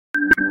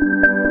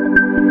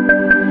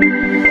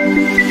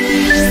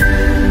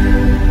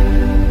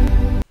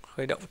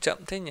Khởi động chậm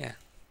thế nhỉ.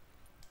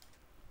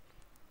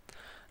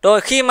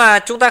 Rồi khi mà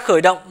chúng ta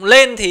khởi động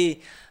lên thì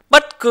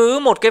bất cứ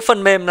một cái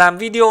phần mềm làm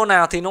video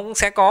nào thì nó cũng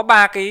sẽ có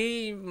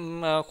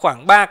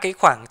khoảng 3 cái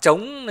khoảng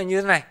trống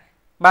như thế này,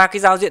 3 cái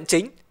giao diện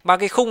chính, 3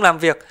 cái khung làm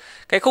việc.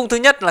 Cái khung thứ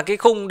nhất là cái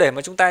khung để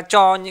mà chúng ta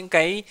cho những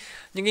cái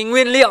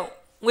nguyên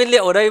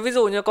liệu ở đây, ví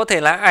dụ như có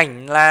thể là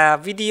ảnh, là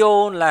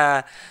video,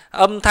 là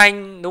âm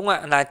thanh, đúng không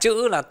ạ, là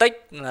chữ, là text,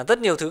 là rất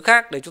nhiều thứ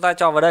khác để chúng ta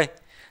cho vào đây.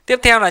 Tiếp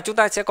theo là chúng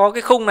ta sẽ có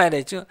cái khung này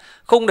để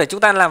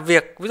chúng ta làm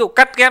việc. Ví dụ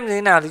cắt ghép như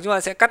thế nào thì chúng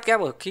ta sẽ cắt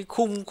ghép ở cái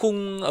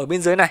khung ở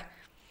bên dưới này.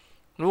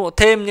 Đúng không?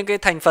 Thêm những cái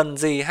thành phần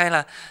gì hay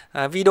là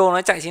video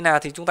nó chạy như nào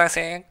thì chúng ta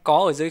sẽ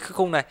có ở dưới cái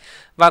khung này.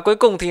 Và cuối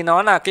cùng thì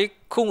nó là cái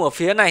khung ở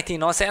phía này thì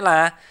nó sẽ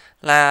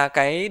là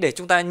cái để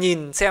chúng ta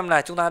nhìn xem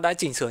là chúng ta đã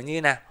chỉnh sửa như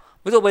thế nào.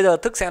 Ví dụ bây giờ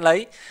Thức sẽ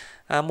lấy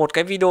một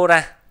cái video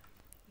ra.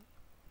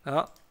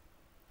 Đó.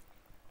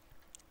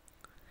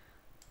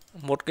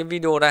 Một cái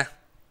video ra.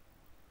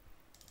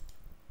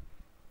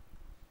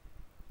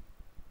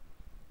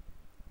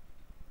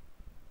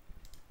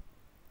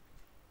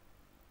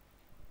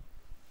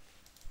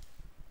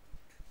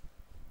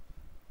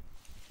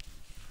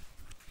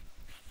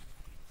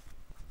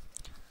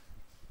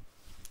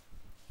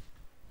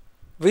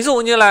 Ví dụ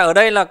như là ở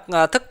đây là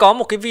Thức có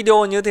một cái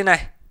video như thế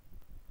này.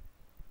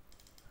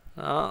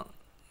 Đó.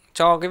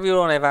 Cho cái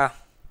video này vào.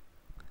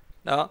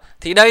 Đó.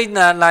 Thì đây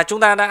là chúng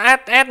ta đã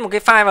add một cái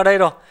file vào đây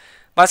rồi.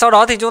 Và sau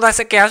đó thì chúng ta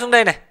sẽ kéo xuống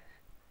đây này.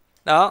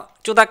 Đó.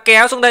 Chúng ta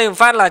kéo xuống đây một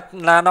phát là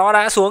nó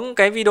đã xuống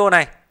cái video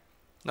này.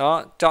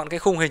 Đó. Chọn cái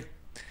khung hình.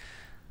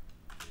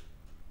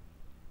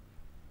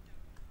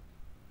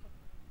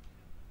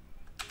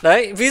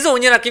 Đấy. Ví dụ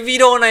như là cái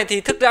video này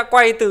thì Thức đã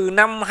quay từ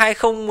năm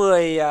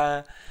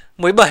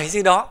 2017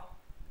 gì đó.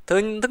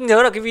 Thức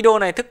nhớ là cái video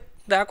này Thức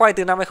đã quay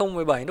từ năm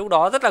 2017. Lúc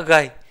đó rất là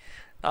gầy.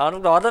 Đó,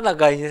 lúc đó rất là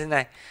gầy như thế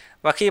này.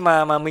 Và khi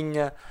mà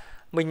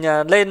mình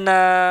lên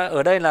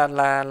ở đây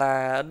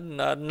là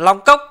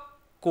Long Cốc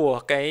của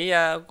cái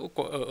ở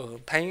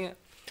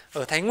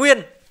Thái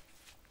Nguyên.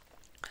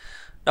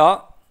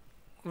 Đó.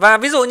 Và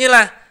ví dụ như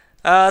là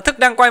Thức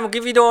đang quay một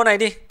cái video này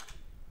đi.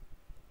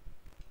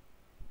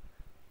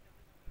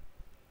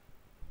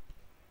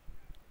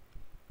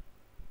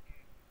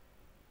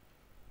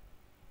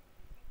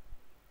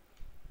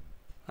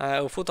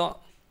 Ở Phú Thọ.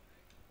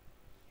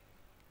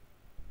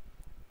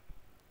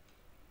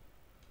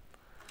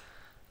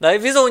 Đấy,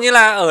 ví dụ như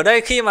là ở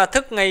đây khi mà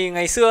Thức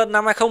ngày xưa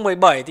năm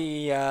 2017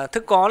 thì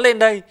Thức có lên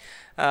đây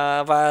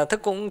và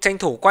Thức cũng tranh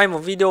thủ quay một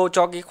video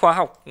cho cái khóa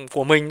học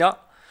của mình đó.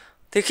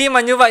 Thì khi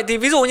mà như vậy thì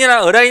ví dụ như là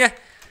ở đây này.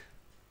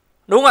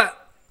 Đúng không ạ?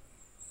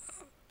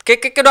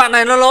 Cái đoạn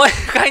này nó lỗi,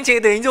 các anh chị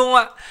thấy hình dung không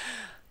ạ?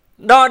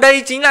 Đó,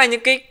 đây chính là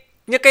những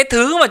cái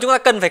thứ mà chúng ta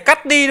cần phải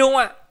cắt đi, đúng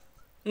không ạ?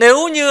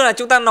 Nếu như là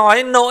chúng ta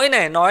nói lỗi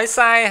này, nói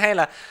sai hay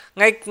là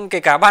ngay kể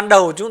cả ban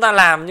đầu chúng ta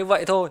làm như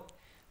vậy thôi.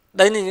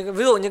 Đấy là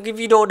ví dụ những cái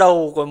video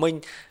đầu của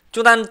mình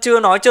chúng ta chưa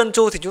nói trơn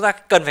tru thì chúng ta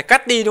cần phải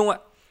cắt đi, đúng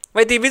không ạ?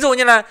 Vậy thì ví dụ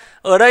như là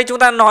ở đây chúng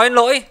ta nói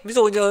lỗi, ví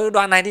dụ như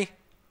đoạn này đi.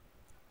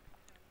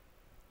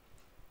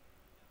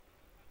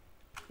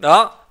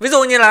 Đó, ví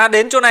dụ như là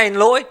đến chỗ này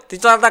lỗi thì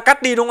chúng ta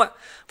cắt đi, đúng không ạ?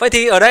 Vậy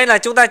thì ở đây là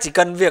chúng ta chỉ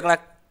cần việc là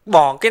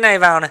bỏ cái này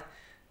vào này.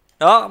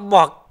 Đó,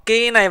 bỏ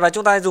cái này và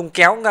chúng ta dùng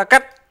kéo ra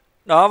cắt.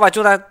 Đó, và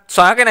chúng ta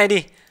xóa cái này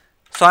đi.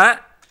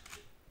 Xóa.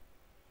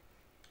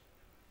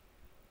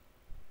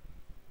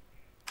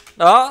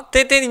 Đó,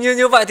 thế thì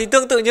như vậy thì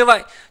tương tự như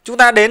vậy. Chúng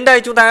ta đến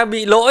đây chúng ta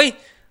bị lỗi.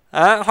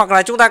 Đó, hoặc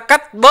là chúng ta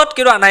cắt bớt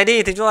cái đoạn này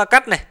đi thì chúng ta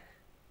cắt này.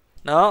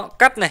 Đó,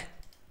 cắt này.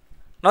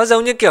 Nó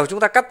giống như kiểu chúng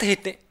ta cắt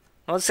thịt ấy.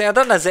 Nó sẽ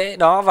rất là dễ.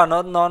 Đó, và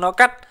nó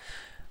cắt.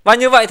 Và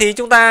như vậy thì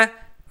chúng ta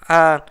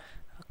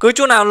cứ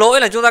chỗ nào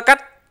lỗi là chúng ta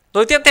cắt.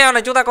 Rồi tiếp theo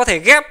là chúng ta có thể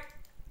ghép.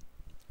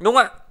 Đúng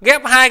không ạ?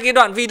 Ghép hai cái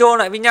đoạn video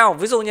lại với nhau.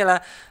 Ví dụ như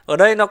là ở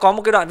đây nó có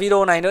một cái đoạn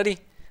video này nữa đi.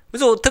 Ví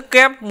dụ Thức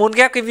muốn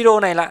ghép cái video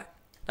này lại.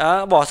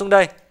 Đó, bỏ xuống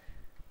đây.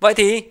 Vậy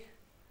thì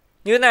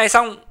như thế này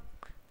xong.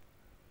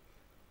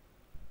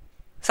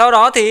 Sau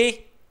đó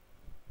thì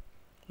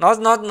nó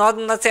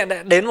sẽ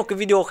đến một cái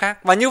video khác.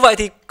 Và như vậy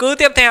thì cứ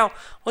tiếp theo.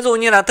 Ví dụ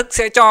như là Thức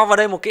sẽ cho vào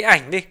đây một cái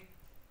ảnh đi.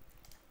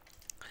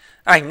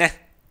 Ảnh này.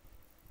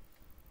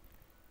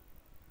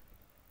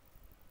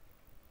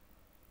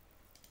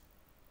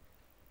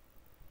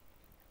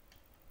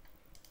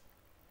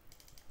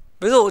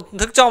 Ví dụ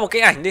Thức cho một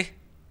cái ảnh đi.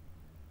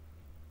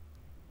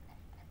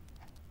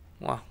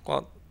 Wow,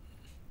 có...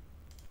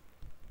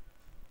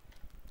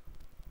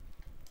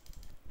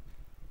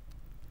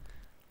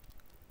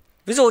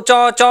 Ví dụ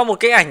cho một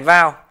cái ảnh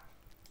vào.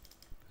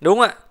 Đúng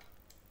không ạ?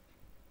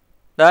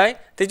 Đấy,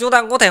 thì chúng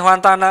ta cũng có thể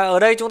hoàn toàn là ở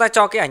đây chúng ta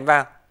cho cái ảnh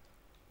vào.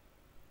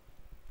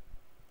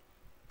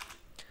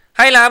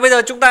 Hay là bây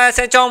giờ chúng ta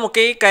sẽ cho một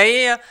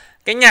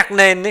cái nhạc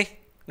nền đi.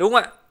 Đúng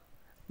không ạ?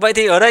 Vậy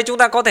thì ở đây chúng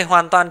ta có thể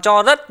hoàn toàn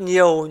cho rất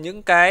nhiều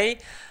những cái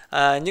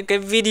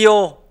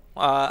video,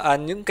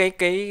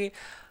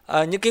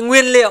 những cái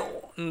nguyên liệu,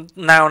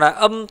 nào là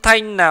âm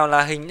thanh, nào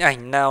là hình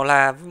ảnh, nào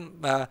là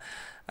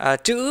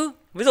chữ.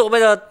 Ví dụ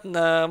bây giờ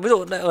ví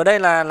dụ ở đây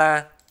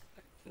là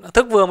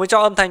Thức vừa mới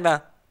cho âm thanh vào.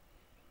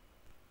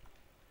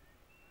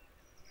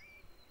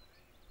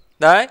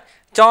 Đấy,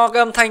 cho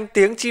cái âm thanh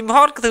tiếng chim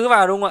hót cái thứ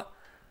vào đúng không ạ?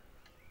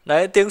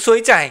 Đấy, tiếng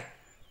suối chảy.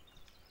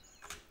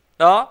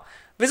 Đó.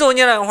 Ví dụ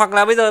như là hoặc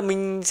là bây giờ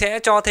mình sẽ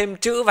cho thêm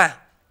chữ vào.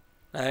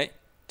 Đấy,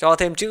 cho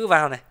thêm chữ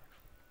vào này.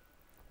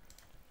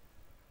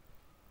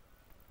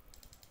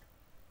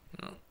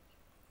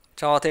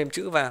 Cho thêm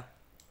chữ vào.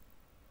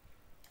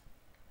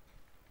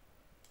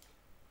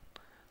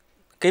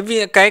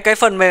 Cái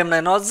phần mềm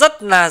này nó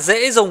rất là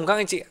dễ dùng các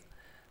anh chị.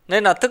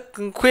 Nên là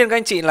khuyên các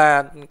anh chị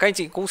là các anh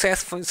chị cũng sẽ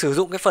sử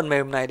dụng cái phần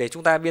mềm này để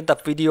chúng ta biên tập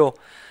video.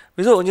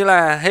 Ví dụ như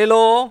là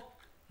hello,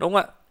 đúng không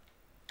ạ?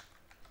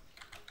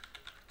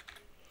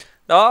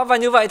 Đó, và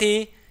như vậy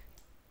thì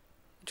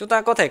chúng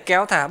ta có thể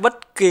kéo thả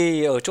bất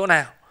kỳ ở chỗ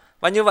nào.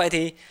 Và như vậy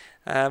thì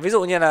ví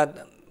dụ như là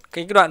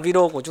cái đoạn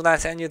video của chúng ta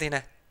sẽ như thế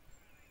này.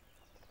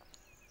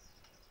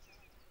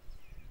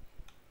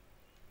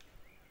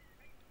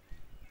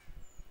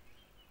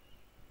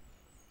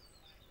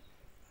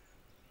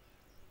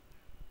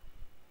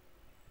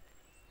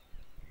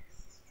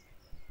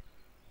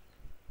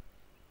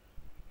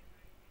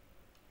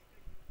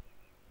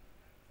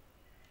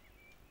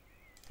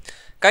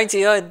 Các anh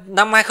chị ơi,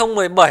 năm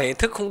 2017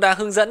 Thức cũng đã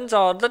hướng dẫn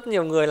cho rất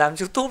nhiều người làm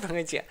YouTube rồi các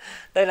anh chị ạ.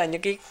 Đây là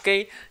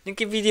những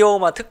cái video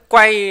mà Thức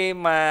quay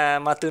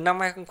mà từ năm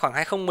khoảng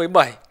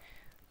 2017.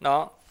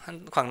 Đó,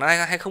 khoảng năm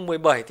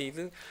 2017 thì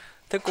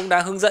Thức cũng đã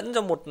hướng dẫn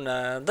cho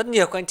rất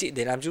nhiều các anh chị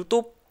để làm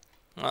YouTube.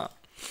 Đó.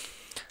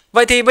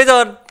 Vậy thì bây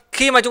giờ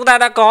khi mà chúng ta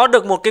đã có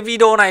được một cái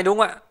video này đúng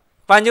không ạ?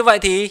 Và như vậy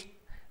thì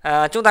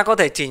chúng ta có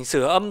thể chỉnh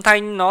sửa âm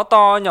thanh nó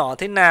to nhỏ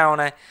thế nào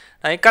này.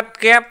 Đấy, cắt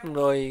ghép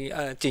rồi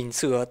chỉnh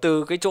sửa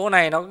từ cái chỗ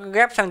này nó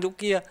ghép sang chỗ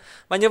kia.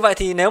 Và như vậy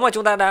thì nếu mà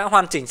chúng ta đã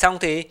hoàn chỉnh xong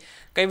thì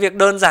cái việc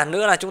đơn giản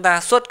nữa là chúng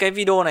ta xuất cái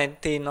video này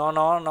thì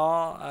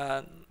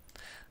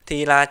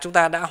thì là chúng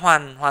ta đã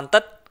hoàn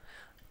tất.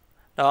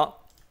 Đó.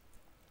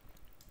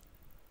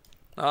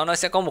 Đó, nó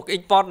sẽ có một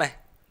export này.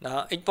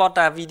 Đó, export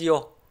ra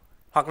video.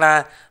 Hoặc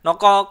là nó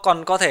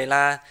còn có thể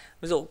là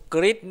ví dụ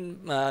clip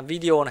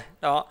video này.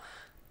 Đó.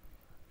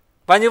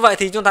 Và như vậy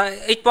thì chúng ta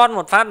export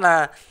một phát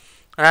là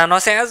nó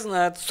sẽ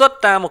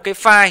xuất ra một cái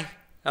file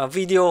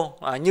video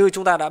như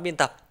chúng ta đã biên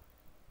tập.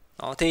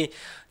 Đó,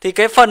 thì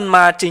cái phần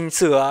mà chỉnh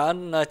sửa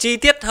chi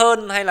tiết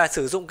hơn hay là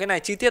sử dụng cái này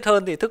chi tiết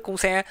hơn thì Thức cũng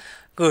sẽ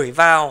gửi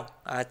vào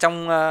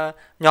trong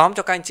nhóm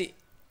cho các anh chị.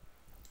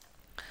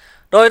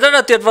 Rồi, rất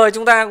là tuyệt vời,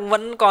 chúng ta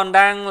vẫn còn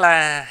đang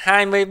là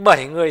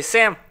 27 người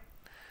xem.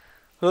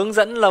 Hướng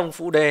dẫn lồng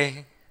phụ đề,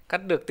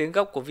 cắt được tiếng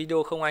gốc của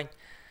video không anh?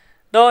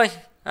 Rồi,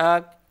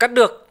 cắt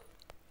được.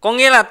 Có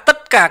nghĩa là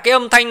tất cả cái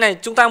âm thanh này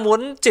chúng ta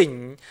muốn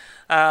chỉnh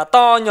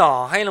to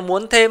nhỏ hay là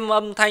muốn thêm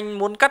âm thanh,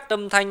 muốn cắt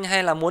âm thanh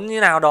hay là muốn như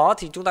nào đó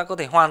thì chúng ta có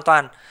thể hoàn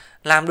toàn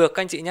làm được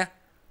các anh chị nhé.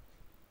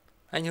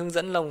 Anh hướng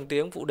dẫn lồng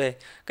tiếng phụ đề.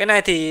 Cái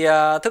này thì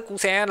Thức cũng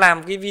sẽ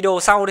làm cái video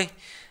sau đi.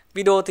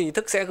 Video thì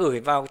Thức sẽ gửi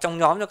vào trong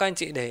nhóm cho các anh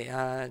chị để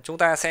chúng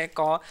ta sẽ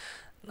có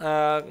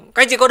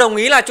các anh chị có đồng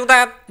ý là chúng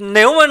ta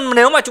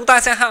nếu mà chúng ta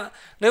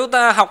nếu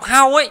ta học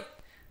how ấy,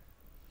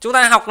 chúng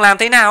ta học làm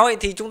thế nào ấy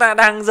thì chúng ta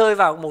đang rơi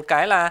vào một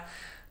cái là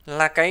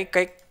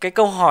cái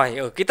câu hỏi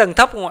ở cái tầng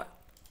thấp không ạ?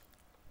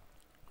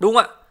 Đúng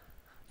không ạ?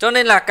 Cho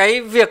nên là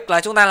cái việc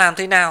là chúng ta làm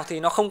thế nào thì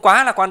nó không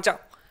quá là quan trọng.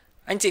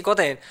 Anh chị có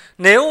thể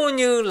nếu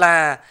như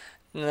là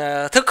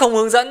Thức không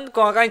hướng dẫn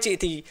cho các anh chị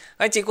thì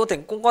các anh chị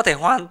cũng có thể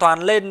hoàn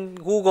toàn lên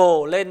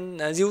Google, lên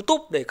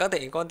YouTube để các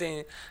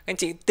anh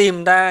chị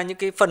tìm ra những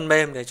cái phần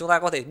mềm để chúng ta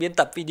có thể biên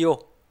tập video.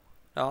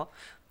 Đó.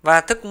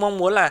 Và Thức mong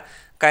muốn là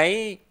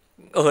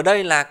ở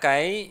đây là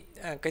cái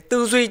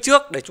tư duy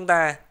trước để chúng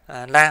ta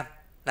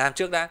làm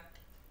trước đã.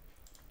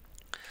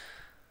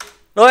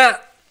 Rồi ạ.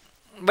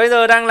 Bây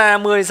giờ đang là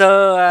 10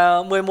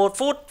 giờ 11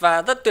 phút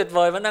và rất tuyệt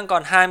vời, vẫn đang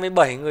còn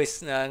 27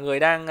 người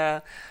đang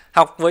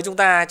học với chúng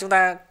ta. Chúng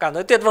ta cảm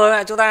thấy tuyệt vời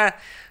ạ. Chúng ta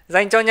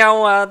dành cho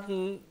nhau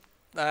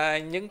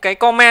những cái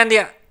comment đi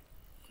ạ.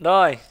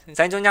 Rồi,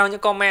 dành cho nhau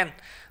những comment.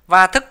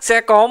 Và Thức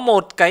sẽ có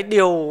một cái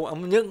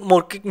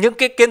những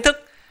cái kiến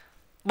thức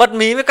bật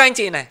mí với các anh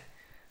chị này.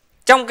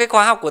 Trong cái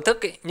khóa học của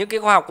Thức ấy, những cái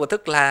khóa học của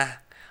Thức là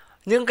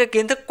những cái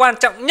kiến thức quan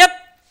trọng nhất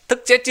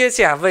Thức sẽ chia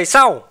sẻ về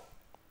sau.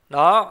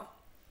 Đó.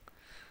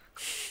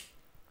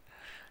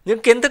 Những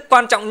kiến thức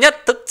quan trọng nhất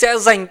Thức sẽ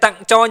dành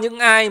tặng cho những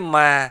ai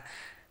mà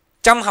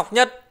chăm học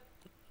nhất.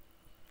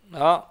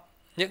 Đó.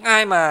 Những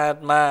ai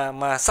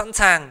mà sẵn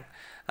sàng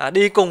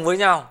đi cùng với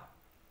nhau.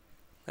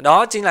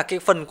 Đó chính là cái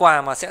phần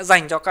quà mà sẽ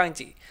dành cho các anh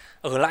chị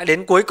ở lại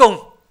đến cuối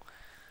cùng.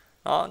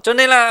 Đó. Cho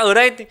nên là ở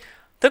đây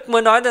Thức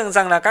mới nói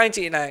rằng là các anh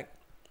chị này,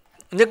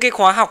 những cái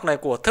khóa học này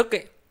của Thức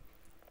ấy,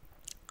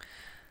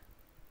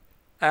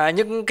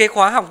 những cái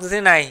khóa học như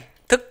thế này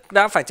Thức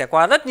đã phải trải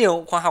qua rất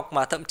nhiều khóa học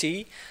mà thậm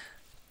chí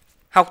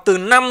học từ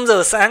 5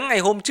 giờ sáng ngày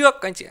hôm trước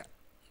các anh chị ạ.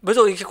 Ví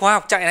dụ cái khóa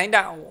học chạy lãnh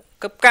đạo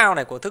cấp cao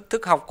này của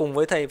Thức học cùng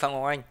với thầy Phạm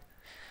Ngọc Anh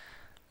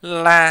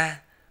là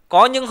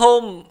có những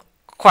hôm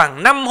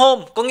khoảng 5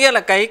 hôm, có nghĩa là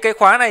cái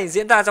khóa này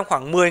diễn ra trong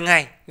khoảng 10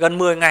 ngày, gần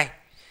 10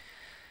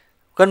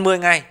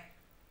 ngày.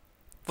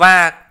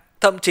 Và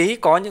thậm chí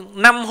có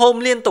những 5 hôm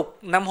liên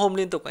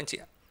tục anh chị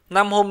ạ.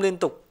 5 hôm liên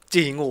tục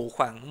chỉ ngủ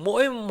khoảng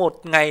mỗi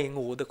một ngày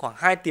ngủ được khoảng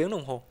 2 tiếng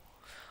đồng hồ.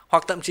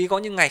 hoặc thậm chí có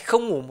những ngày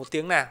không ngủ một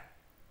tiếng nào.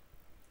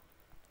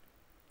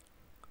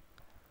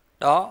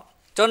 Đó,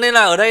 cho nên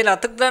là ở đây là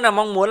rất là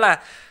mong muốn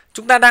là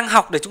chúng ta đang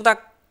học để chúng ta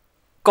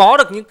có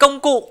được những công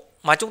cụ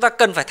mà chúng ta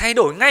cần phải thay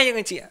đổi ngay, các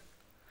anh chị ạ.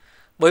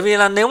 Bởi vì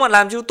là nếu mà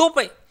làm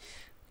YouTube ấy,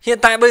 hiện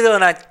tại bây giờ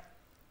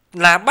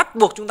là bắt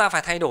buộc chúng ta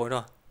phải thay đổi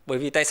rồi. Bởi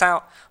vì tại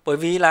sao? Bởi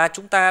vì là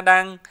chúng ta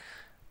đang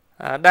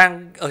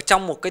ở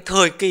trong một cái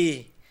thời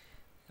kỳ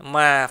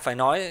mà phải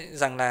nói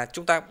rằng là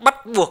chúng ta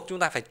bắt buộc chúng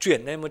ta phải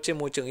chuyển lên trên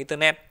môi trường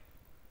Internet.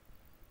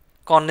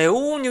 Còn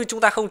nếu như chúng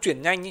ta không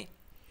chuyển nhanh ý,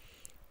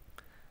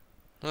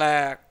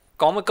 là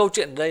có một câu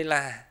chuyện ở đây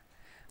là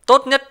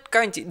tốt nhất các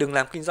anh chị đừng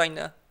làm kinh doanh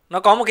nữa. Nó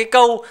có một cái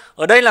câu,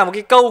 ở đây là một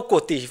cái câu của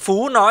tỷ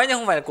phú nói nhưng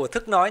không phải là của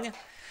Thức nói nhé.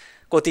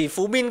 Của tỷ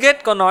phú Bill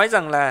Gates có nói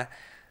rằng là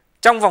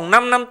trong vòng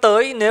 5 năm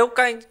tới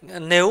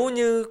nếu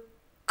như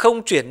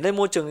không chuyển lên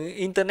môi trường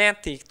Internet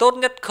thì tốt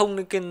nhất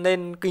không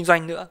nên kinh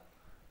doanh nữa.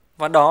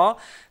 Và đó,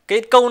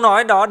 cái câu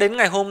nói đó đến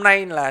ngày hôm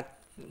nay là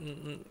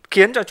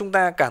khiến cho chúng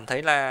ta cảm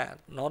thấy là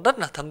nó rất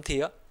là thấm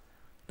thía.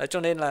 Đấy, cho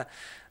nên là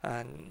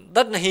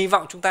rất là hy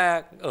vọng chúng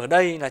ta ở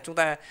đây là chúng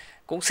ta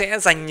cũng sẽ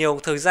dành nhiều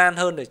thời gian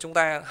hơn để chúng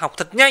ta học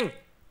thật nhanh.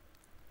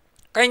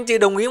 Các anh chị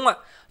đồng ý không ạ?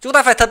 Chúng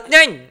ta phải thật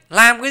nhanh,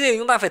 làm cái gì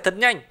chúng ta phải thật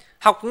nhanh,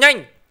 học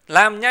nhanh,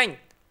 làm nhanh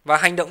và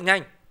hành động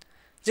nhanh.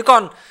 Chứ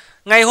còn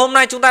ngày hôm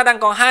nay chúng ta đang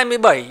có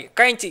 27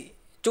 các anh chị,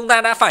 chúng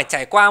ta đã phải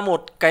trải qua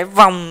một cái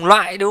vòng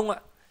loại, đúng không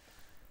ạ?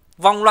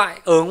 Vòng loại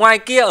ở ngoài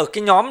kia, ở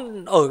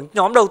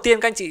nhóm đầu tiên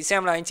các anh chị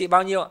xem là anh chị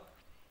bao nhiêu ạ?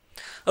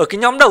 Ở cái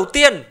nhóm đầu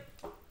tiên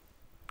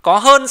có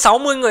hơn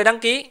 60 người đăng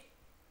ký.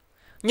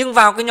 Nhưng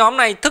vào cái nhóm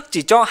này Thức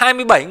chỉ cho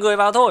 27 người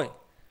vào thôi.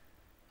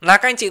 Là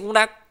các anh chị cũng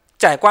đã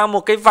trải qua một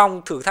cái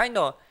vòng thử thách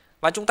rồi.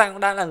 Và chúng ta cũng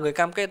đã là người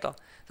cam kết rồi.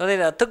 Cho nên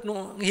là Thức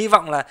hy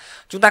vọng là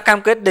chúng ta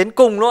cam kết đến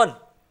cùng luôn.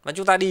 Và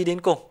chúng ta đi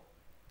đến cùng.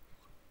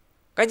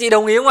 Các anh chị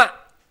đồng ý không ạ?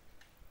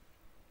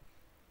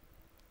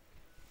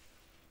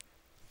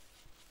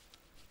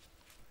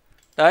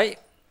 Đấy.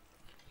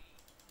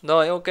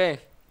 Rồi, ok.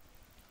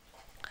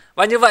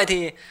 Và như vậy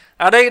thì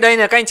đây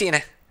là các anh chị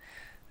này.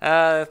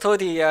 Thôi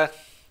thì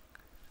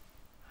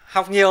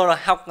học nhiều rồi,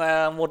 học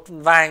một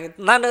vài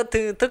lát nữa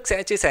Thức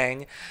sẽ chia sẻ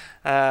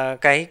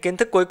cái kiến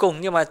thức cuối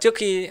cùng. Nhưng mà trước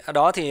khi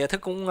đó thì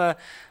Thức cũng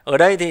ở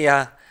đây thì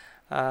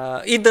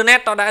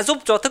Internet nó đã giúp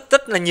cho Thức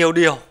rất là nhiều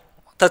điều.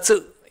 Thật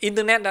sự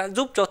Internet đã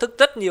giúp cho Thức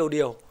rất nhiều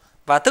điều.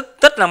 Và Thức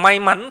rất là may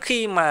mắn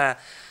khi mà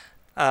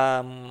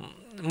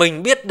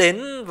mình biết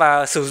đến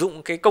và sử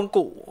dụng cái công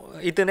cụ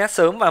Internet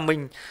sớm. Và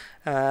mình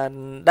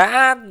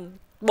đã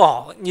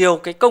bỏ nhiều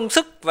cái công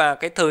sức và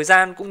cái thời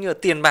gian cũng như là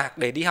tiền bạc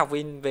để đi học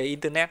về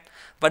Internet.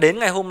 Và đến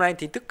ngày hôm nay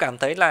thì Thức cảm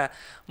thấy là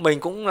mình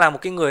cũng là một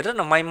cái người rất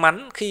là may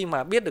mắn khi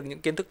mà biết được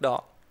những kiến thức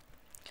đó.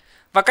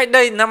 Và cách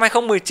đây năm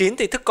 2019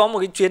 thì Thức có một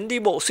cái chuyến đi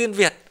bộ xuyên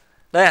Việt.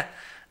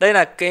 Đây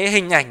là cái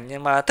hình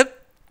ảnh mà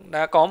Thức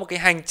đã có một cái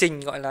hành trình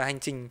gọi là hành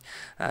trình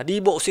đi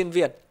bộ xuyên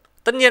Việt.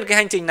 Tất nhiên cái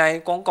hành trình này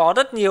cũng có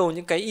rất nhiều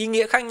những cái ý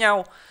nghĩa khác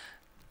nhau.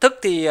 Thức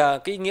thì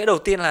cái ý nghĩa đầu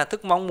tiên là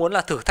Thức mong muốn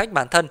là thử thách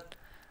bản thân.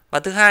 Và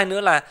thứ hai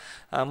nữa là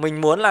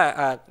mình muốn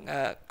là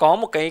có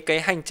một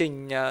cái hành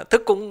trình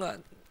Thức cũng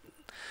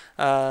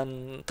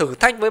thử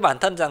thách với bản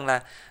thân rằng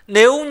là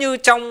nếu như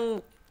trong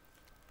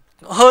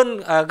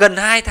gần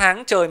 2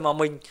 tháng trời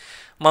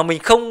mà mình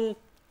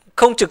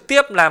không trực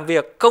tiếp làm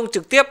việc, không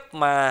trực tiếp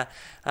mà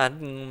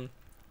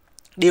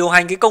điều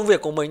hành cái công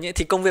việc của mình ấy,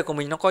 thì công việc của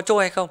mình nó có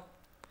trôi hay không?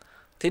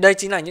 Thì đây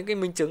chính là những cái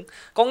minh chứng.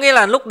 Có nghĩa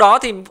là lúc đó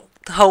thì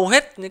hầu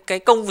hết những cái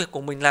công việc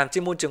của mình làm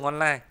trên môi trường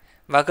online.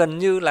 Và gần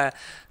như là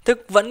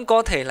Thức vẫn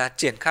có thể là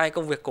triển khai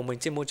công việc của mình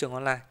trên môi trường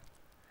online.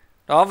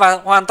 Đó, và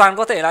hoàn toàn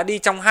có thể là đi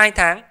trong 2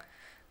 tháng,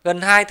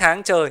 gần 2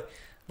 tháng trời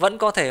vẫn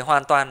có thể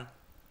hoàn toàn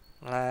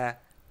là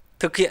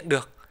thực hiện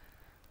được.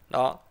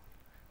 Đó.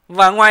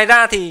 Và ngoài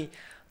ra thì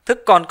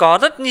Thức còn có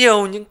rất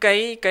nhiều những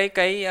cái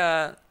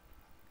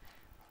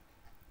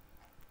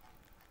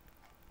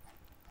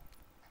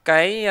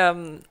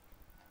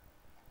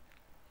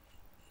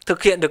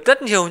thực hiện được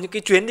rất nhiều những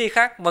cái chuyến đi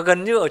khác mà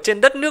gần như ở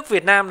trên đất nước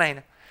Việt Nam này.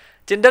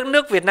 Trên đất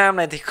nước Việt Nam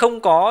này thì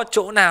không có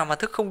chỗ nào mà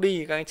Thức không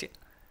đi các anh chị.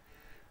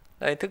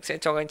 Đây, Thức sẽ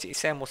cho các anh chị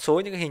xem một số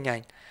những cái hình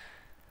ảnh.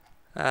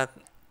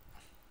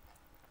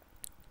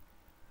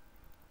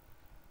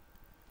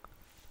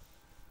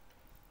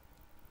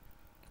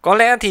 Có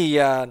lẽ thì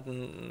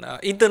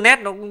Internet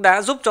nó cũng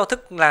đã giúp cho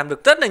Thức làm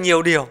được rất là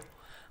nhiều điều.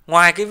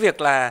 Ngoài cái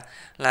việc là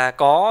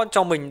có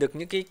cho mình được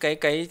những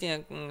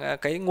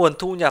cái nguồn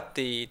thu nhập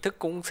thì Thức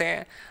cũng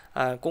sẽ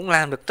cũng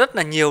làm được rất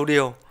là nhiều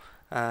điều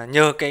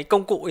nhờ cái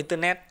công cụ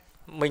Internet.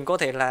 Mình có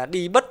thể là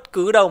đi bất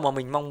cứ đâu mà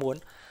mình mong muốn.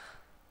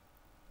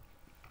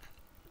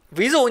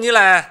 Ví dụ như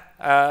là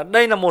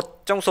đây là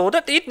một trong số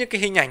rất ít những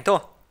cái hình ảnh thôi.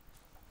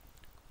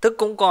 Thức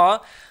cũng có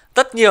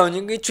rất nhiều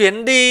những cái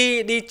chuyến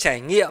đi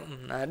trải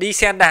nghiệm, đi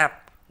xe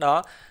đạp.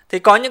 Đó. Thì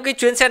có những cái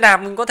chuyến xe đạp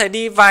mình có thể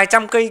đi vài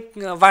trăm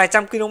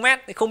km.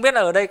 Thì không biết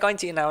là ở đây có anh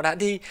chị nào đã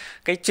đi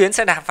cái chuyến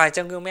xe đạp vài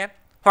trăm km.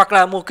 Hoặc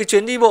là một cái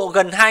chuyến đi bộ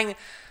gần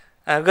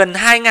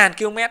 2.000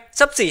 km,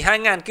 xấp xỉ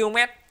 2.000 km.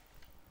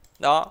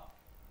 Đó.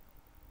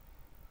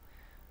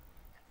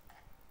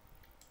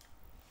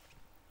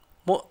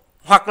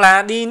 hoặc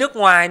là đi nước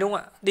ngoài, đúng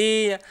không ạ?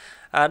 Đi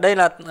đây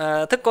là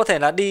thức có thể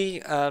là đi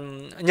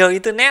nhờ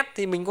internet,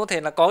 thì mình có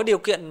thể là có điều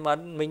kiện mà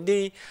mình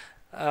đi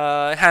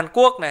Hàn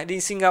Quốc này,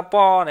 đi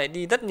Singapore này,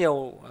 đi rất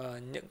nhiều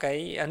những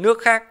cái nước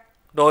khác,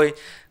 rồi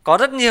có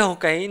rất nhiều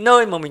cái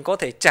nơi mà mình có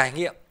thể trải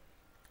nghiệm.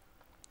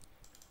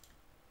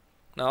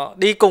 Đó,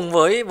 đi cùng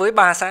với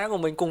bà xã của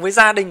mình, cùng với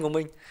gia đình của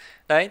mình.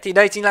 Đấy, thì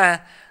đây chính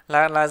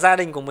là gia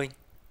đình của mình.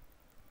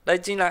 Đây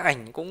chính là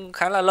ảnh cũng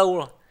khá là lâu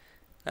rồi.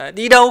 Đấy,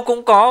 đi đâu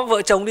cũng có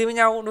vợ chồng đi với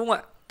nhau, đúng không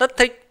ạ? Rất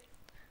thích.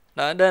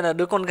 Đó, đây là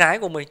đứa con gái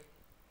của mình.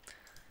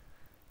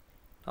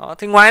 Đó,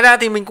 thì ngoài ra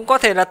thì mình cũng có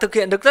thể là thực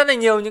hiện được rất là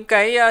nhiều những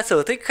cái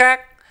sở thích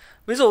khác.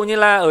 Ví dụ như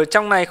là ở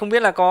trong này không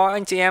biết là có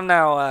anh chị em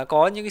nào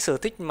có những cái sở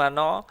thích mà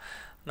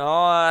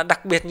nó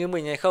đặc biệt như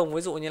mình hay không.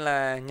 Ví dụ như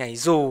là nhảy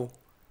dù.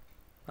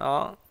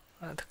 Đó,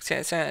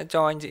 sẽ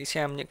cho anh chị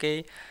xem những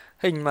cái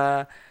hình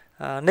mà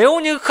nếu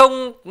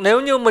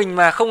như mình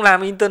mà không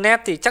làm internet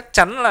thì chắc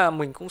chắn là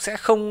mình cũng sẽ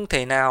không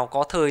thể nào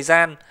có thời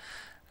gian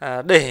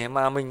để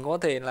mà mình có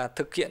thể là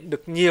thực hiện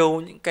được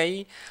nhiều những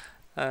cái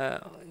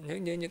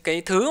những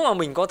cái thứ mà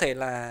mình có thể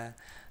là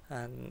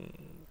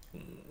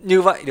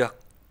như vậy được.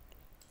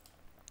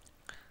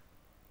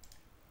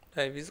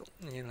 Đây, ví dụ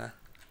như là,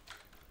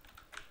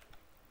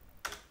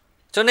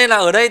 cho nên là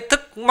ở đây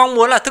Thức mong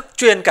muốn là Thức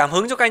truyền cảm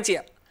hứng cho các anh chị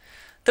ạ.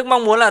 Thức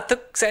mong muốn là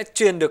Thức sẽ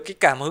truyền được cái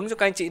cảm hứng cho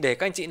các anh chị để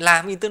các anh chị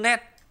làm internet.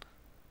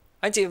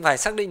 Anh chị phải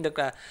xác định được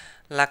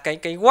là cái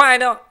why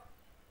đó.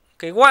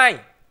 Cái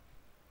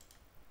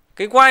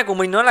why của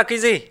mình nó là cái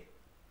gì?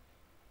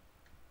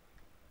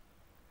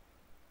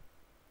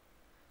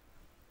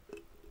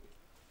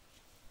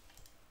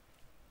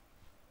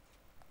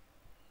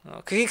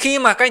 Khi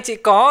mà các anh chị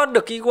có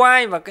được cái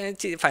why và các anh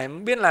chị phải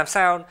biết làm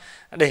sao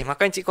để mà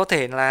các anh chị có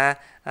thể là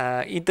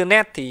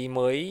internet thì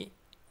mới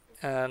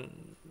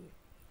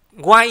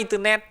why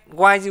internet,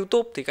 why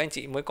YouTube thì các anh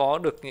chị mới có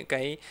được những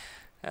cái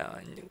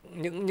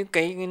những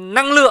cái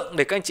năng lượng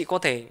để các anh chị có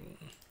thể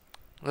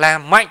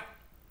làm mạnh,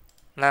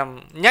 làm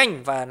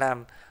nhanh và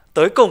làm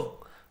tới cùng.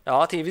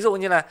 Đó, thì ví dụ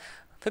như là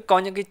Thức có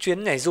những cái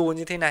chuyến nhảy dù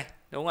như thế này,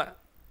 đúng không ạ?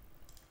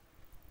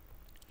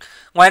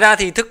 Ngoài ra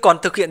thì Thức còn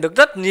thực hiện được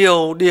rất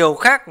nhiều điều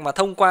khác mà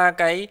thông qua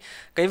cái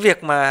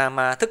việc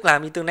mà Thức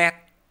làm internet.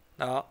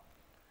 Đó.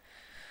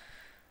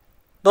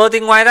 Rồi thì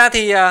ngoài ra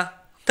thì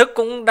Thức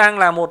cũng đang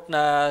là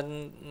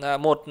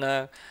một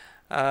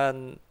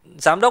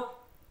giám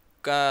đốc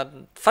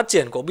phát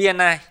triển của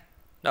BNI.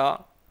 Đó.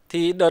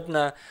 Thì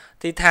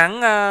thì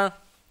tháng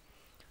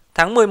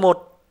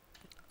 11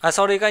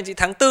 sorry các anh chị,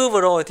 tháng 4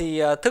 vừa rồi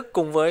thì Thức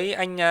cùng với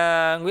anh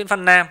Nguyễn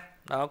Văn Nam,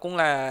 đó cũng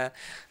là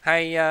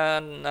hai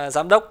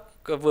giám đốc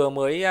vừa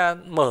mới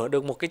mở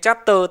được một cái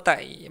chapter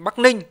tại Bắc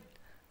Ninh.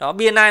 Đó,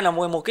 BNI là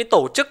một cái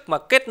tổ chức mà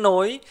kết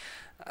nối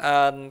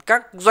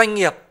các doanh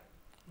nghiệp,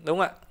 đúng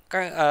không ạ?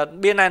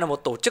 BNI là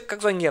một tổ chức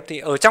các doanh nghiệp, thì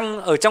ở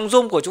trong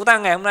Zoom của chúng ta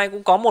ngày hôm nay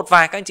cũng có một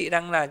vài các anh chị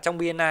đang là trong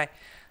BNI.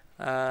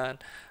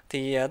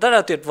 Thì rất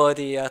là tuyệt vời,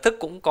 thì Thức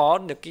cũng có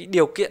được cái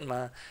điều kiện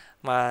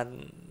mà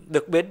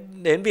được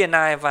đến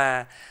BNI,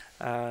 và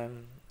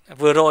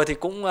vừa rồi thì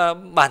cũng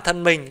bản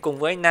thân mình cùng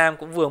với anh Nam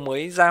cũng vừa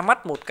mới ra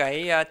mắt một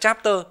cái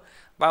chapter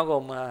bao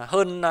gồm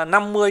hơn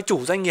 50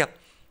 chủ doanh nghiệp.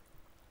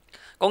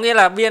 Có nghĩa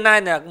là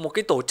BNI là một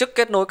cái tổ chức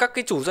kết nối các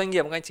cái chủ doanh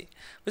nghiệp các anh chị.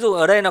 Ví dụ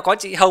ở đây là có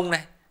chị Hồng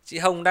này, chị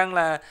Hồng đang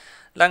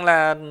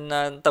là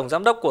tổng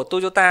giám đốc của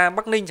Toyota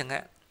Bắc Ninh chẳng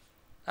hạn,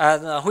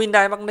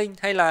 Hyundai Bắc Ninh,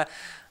 hay là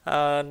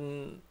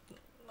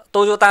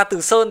Toyota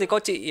Từ Sơn thì có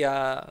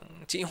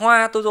chị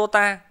Hoa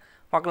Toyota,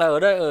 hoặc là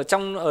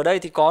ở đây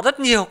thì có rất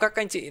nhiều các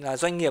anh chị là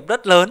doanh nghiệp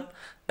rất lớn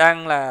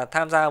đang là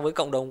tham gia với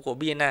cộng đồng của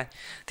BNI.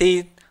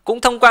 Thì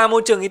cũng thông qua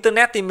môi trường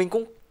internet thì mình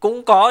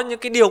cũng có những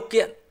cái điều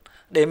kiện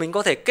để mình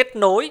có thể kết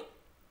nối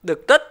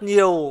được rất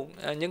nhiều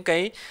những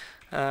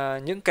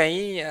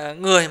cái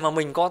người mà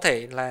mình có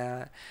thể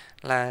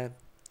là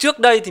trước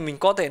đây thì mình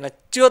có thể là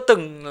chưa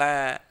từng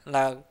là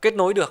kết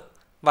nối được,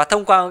 và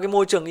thông qua cái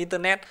môi trường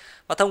internet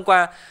và thông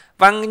qua,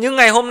 và những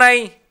ngày hôm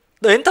nay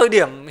đến thời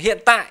điểm hiện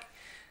tại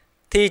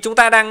thì chúng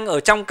ta đang ở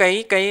trong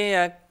cái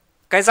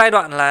giai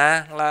đoạn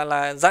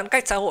là giãn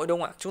cách xã hội,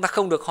 đúng không ạ? Chúng ta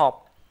không được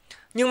họp.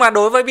 Nhưng mà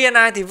đối với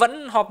BNI thì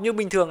vẫn họp như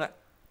bình thường ạ.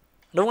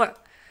 Đúng không ạ?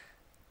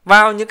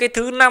 Vào những cái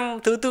thứ 5,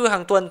 thứ 4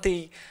 hàng tuần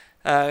thì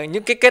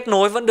những cái kết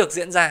nối vẫn được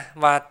diễn ra,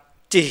 và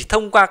chỉ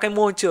thông qua cái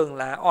môi trường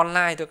là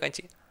online thôi các anh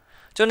chị.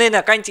 Cho nên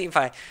là các anh chị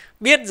phải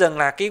biết rằng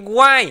là cái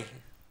why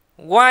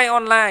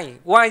online,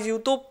 why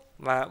YouTube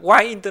và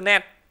why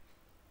internet.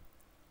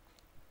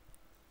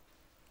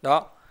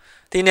 Đó.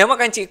 Thì nếu mà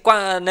các anh chị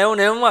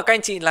nếu mà các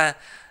anh chị là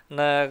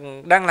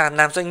đang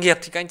làm doanh nghiệp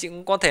thì các anh chị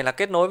cũng có thể là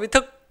kết nối với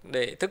Thức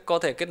để Thức có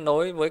thể kết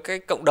nối với cái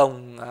cộng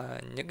đồng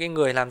những cái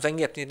người làm doanh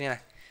nghiệp như thế này.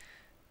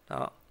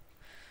 Đó.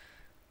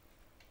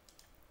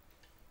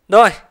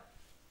 Rồi,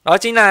 đó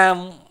chính là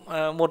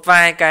một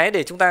vài cái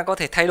để chúng ta có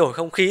thể thay đổi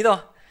không khí thôi.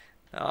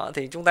 Đó,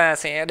 thì chúng ta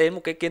sẽ đến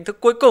một cái kiến thức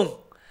cuối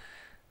cùng.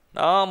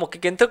 Đó, một cái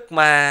kiến thức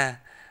mà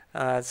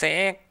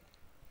sẽ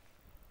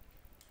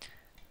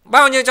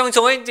bao nhiêu trong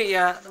số anh chị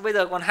bây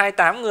giờ còn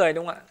 28 người,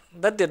 đúng không ạ?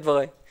 Rất tuyệt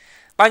vời.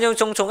 bao nhiêu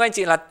trong số các anh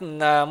chị là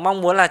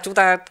mong muốn là chúng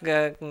ta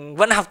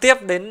vẫn học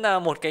tiếp đến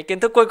một cái kiến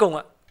thức cuối cùng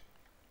ạ?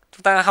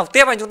 Chúng ta học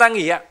tiếp hay chúng ta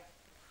nghỉ ạ?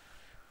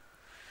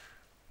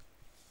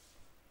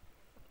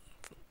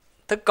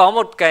 Tức có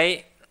một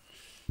cái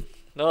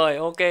rồi,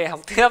 ok, học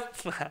tiếp.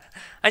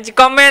 Anh chị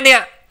comment đi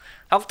ạ.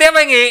 Học tiếp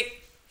hay nghỉ?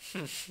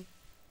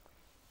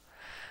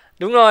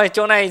 Đúng rồi,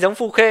 chỗ này giống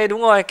Phù Khê.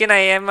 Đúng rồi, cái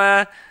này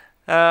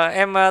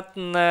em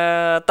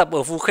tập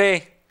ở Phù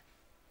Khê.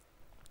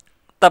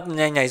 Tập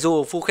nhảy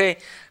dù ở Phù Khê.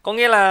 Có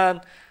nghĩa là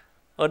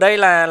ở đây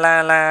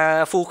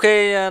là Phù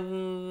Khê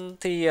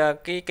thì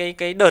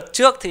cái đợt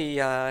trước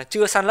thì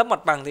chưa san lấp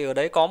mặt bằng, thì ở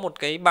đấy có một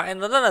cái bãi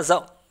nó rất là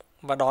rộng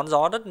và đón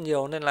gió rất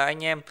nhiều, nên là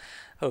anh em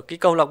ở cái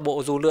câu lạc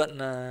bộ dù lượn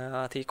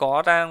thì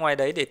có ra ngoài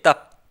đấy để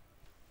tập.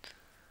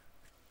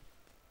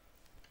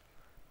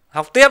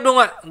 Học tiếp đúng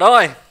không ạ?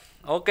 Rồi,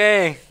 ok,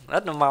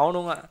 rất là máu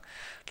đúng không ạ?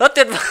 Rất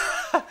tuyệt vời.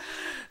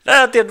 Rất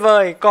là tuyệt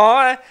vời.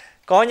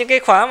 Có những cái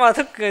khóa mà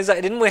thức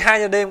dậy đến 12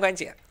 giờ đêm các anh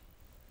chị ạ.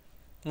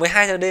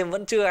 12 giờ đêm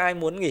vẫn chưa ai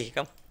muốn nghỉ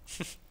không?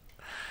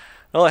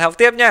 Rồi, học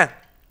tiếp nha.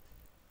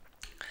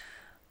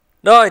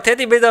 Rồi, thế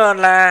thì bây giờ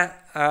là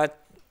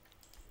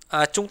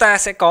chúng ta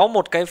sẽ có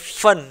một cái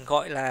phần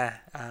gọi là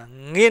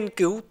nghiên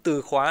cứu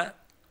từ khóa.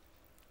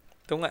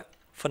 Đúng không ạ?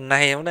 Phần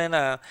này hôm nay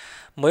là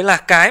mới là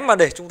cái mà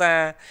để chúng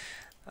ta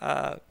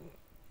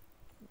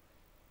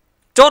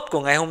chốt của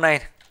ngày hôm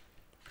nay.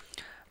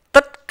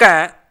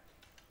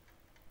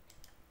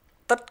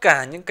 Tất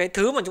cả những cái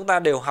thứ mà chúng ta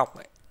đều học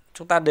ấy,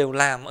 chúng ta đều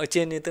làm ở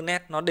trên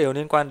internet, nó đều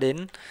liên quan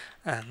đến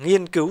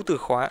nghiên cứu từ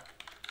khóa.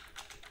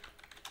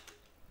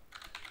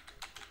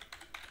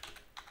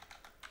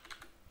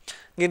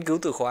 Nghiên cứu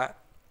từ khóa.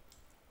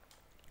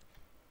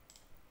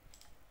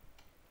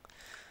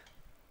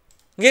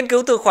 Nghiên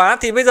cứu từ khóa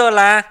thì bây giờ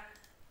là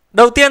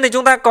đầu tiên thì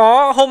chúng ta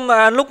có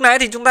lúc nãy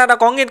thì chúng ta đã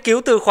có nghiên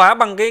cứu từ khóa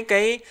bằng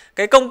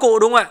cái công cụ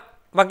đúng không ạ?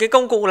 Bằng cái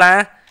công cụ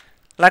là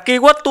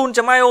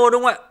keywordtool.io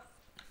đúng không ạ?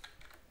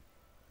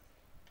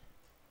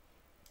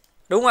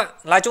 Đúng không ạ?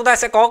 Là chúng ta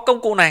sẽ có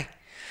công cụ này.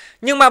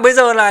 Nhưng mà bây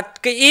giờ là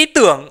cái ý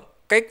tưởng,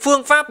 cái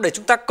phương pháp để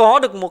chúng ta có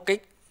được một cái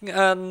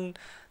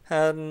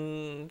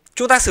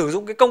chúng ta sử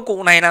dụng cái công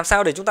cụ này làm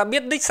sao để chúng ta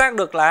biết đích xác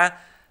được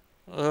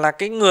là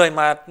cái người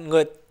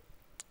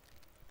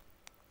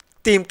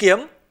tìm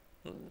kiếm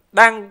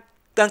đang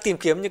tìm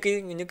kiếm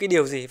những cái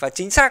điều gì, và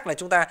chính xác là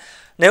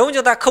nếu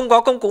chúng ta không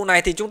có công cụ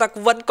này thì chúng ta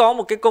cũng vẫn có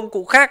một cái công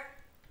cụ khác,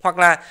 hoặc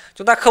là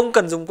chúng ta không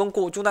cần dùng công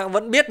cụ, chúng ta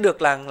vẫn biết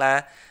được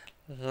là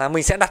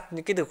mình sẽ đặt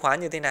những cái từ khóa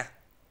như thế nào.